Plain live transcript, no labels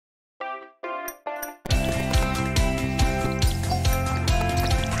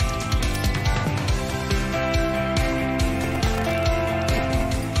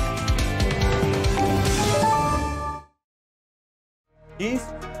Yeast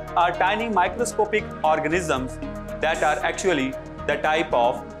are tiny microscopic organisms that are actually the type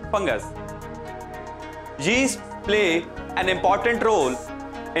of fungus. Yeast play an important role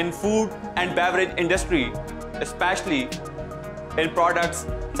in food and beverage industry, especially in products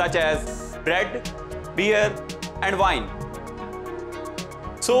such as bread, beer, and wine.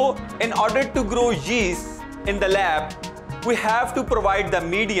 So, in order to grow yeast in the lab, we have to provide the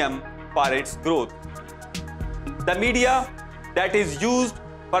medium for its growth. The media that is used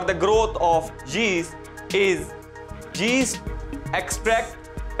for the growth of yeast is yeast extract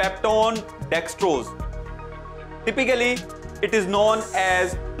peptone dextrose. Typically, it is known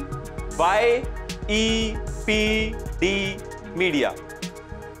as YEPD media.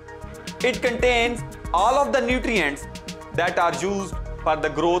 It contains all of the nutrients that are used for the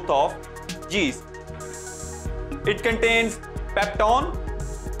growth of yeast. It contains peptone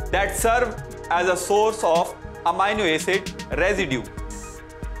that serve as a source of amino acid residue.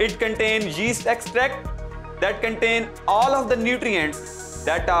 It contains yeast extract that contain all of the nutrients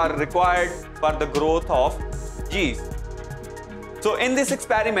that are required for the growth of yeast. So in this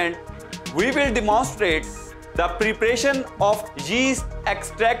experiment, we will demonstrate the preparation of yeast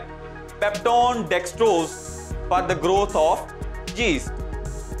extract peptone dextrose for the growth of yeast.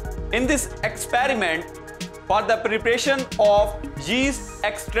 In this experiment, for the preparation of yeast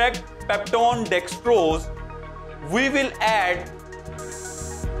extract peptone dextrose, we will add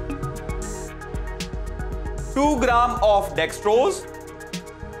 2 grams of dextrose,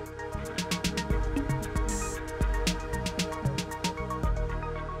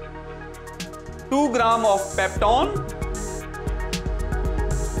 2 grams of peptone,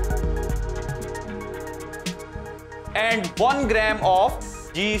 and 1 gram of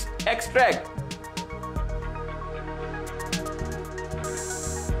yeast extract.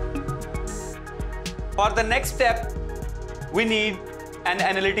 For the next step, we need an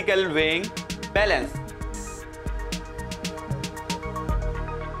analytical weighing balance.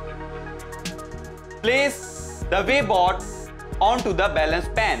 Place the weigh board onto the balance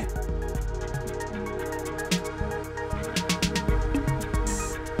pan.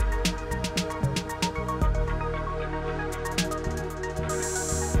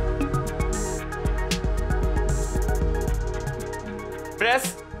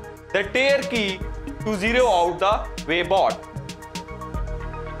 Press the tare key to zero out the weigh board.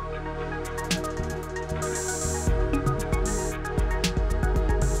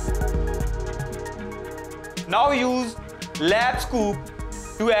 Now use lab scoop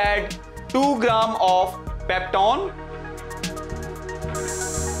to add 2 grams of peptone,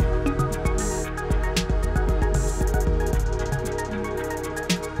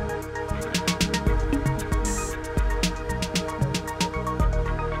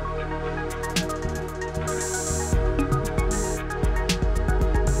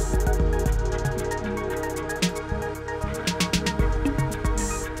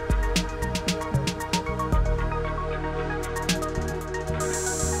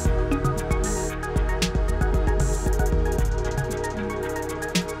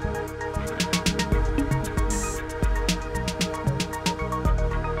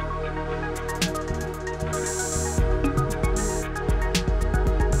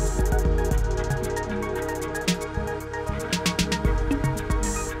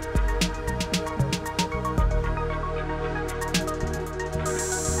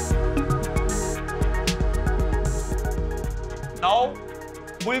 Now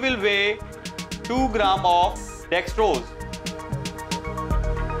we will weigh 2 grams of dextrose.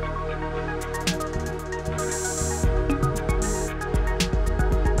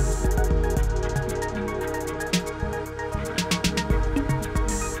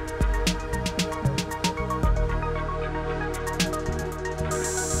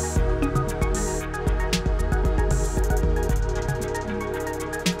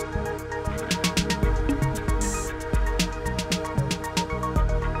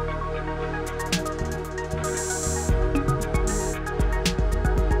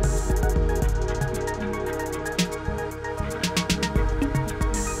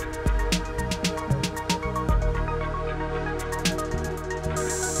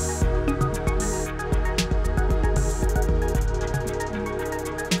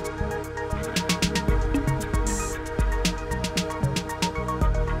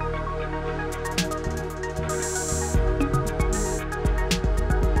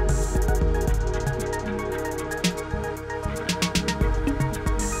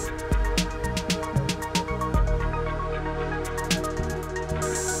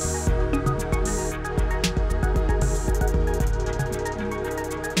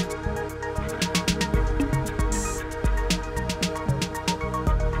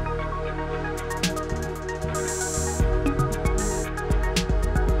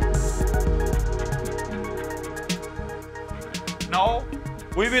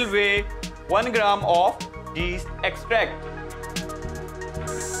 we will weigh 1 gram of yeast extract.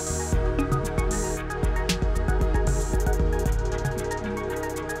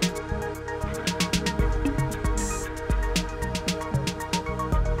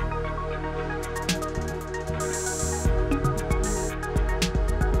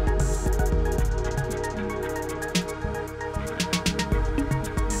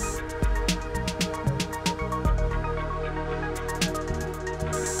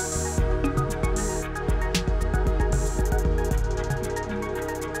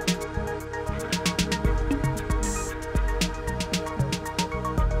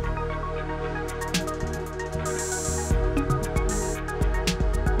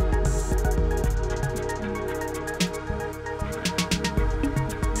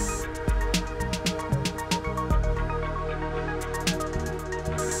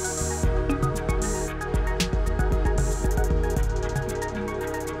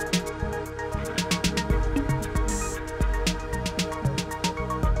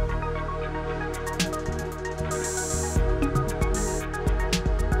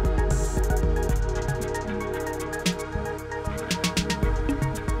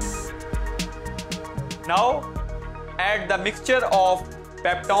 Now add the mixture of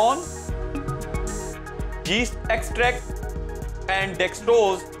peptone, yeast extract and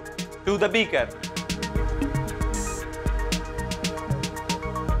dextrose to the beaker.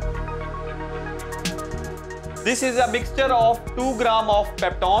 This is a mixture of 2 gram of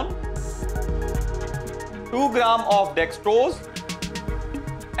peptone, 2 gram of dextrose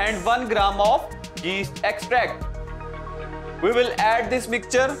and 1 gram of yeast extract. We will add this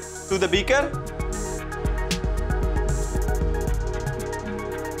mixture to the beaker.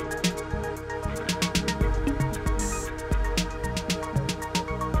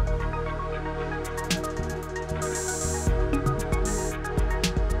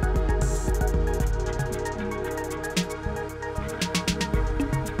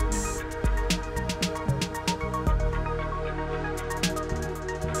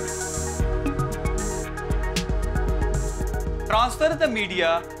 Transfer the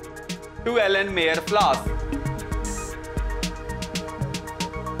media to Allen Mayer flask.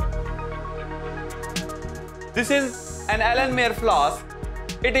 This is an Allen Mayer flask.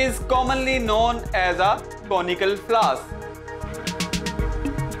 It is commonly known as a conical flask.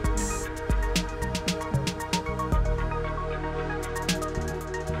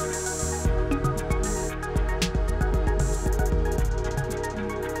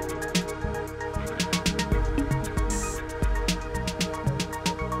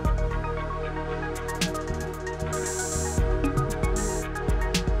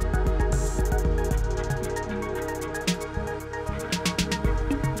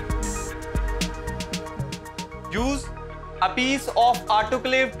 Use a piece of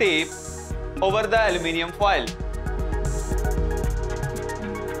autoclave tape over the aluminium foil.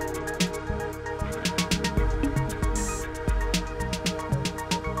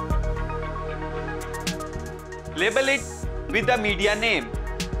 Label it with the media name.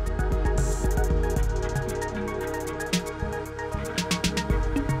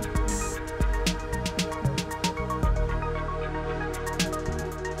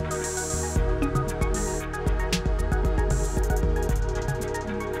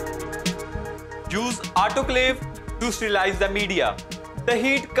 Use autoclave to sterilize the media. The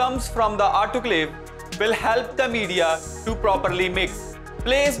heat comes from the autoclave will help the media to properly mix.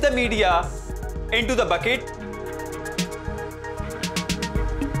 Place the media into the bucket.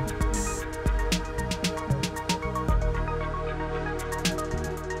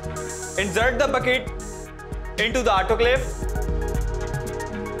 Insert the bucket into the autoclave.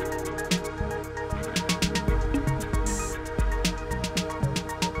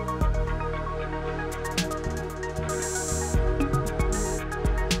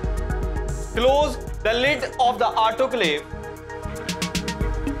 Close the lid of the autoclave.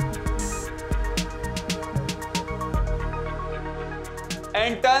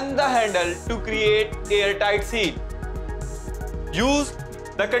 And turn the handle to create airtight seal. Use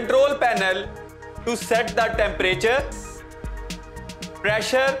the control panel to set the temperature,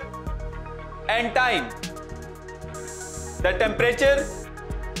 pressure and time. The temperature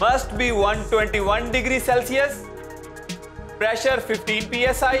must be 121 degrees Celsius, pressure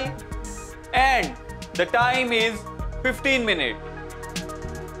 15 psi and the time is 15 minutes.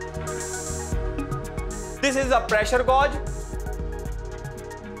 This is a pressure gauge.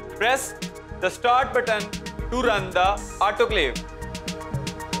 Press the start button to run the autoclave.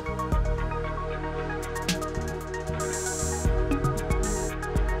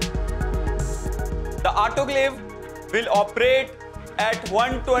 The autoclave will operate at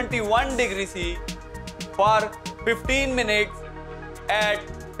 121 degrees C for 15 minutes at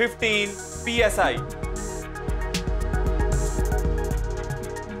 15 psi.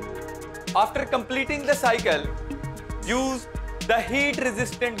 After completing the cycle, use the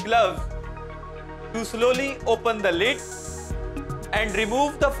heat-resistant gloves to slowly open the lid and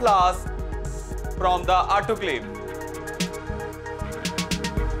remove the flask from the autoclave.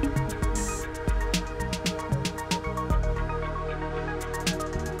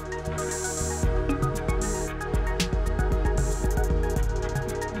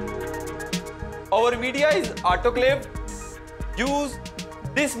 Our media is autoclaved. Use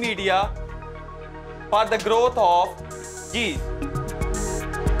this media for the growth of yeast.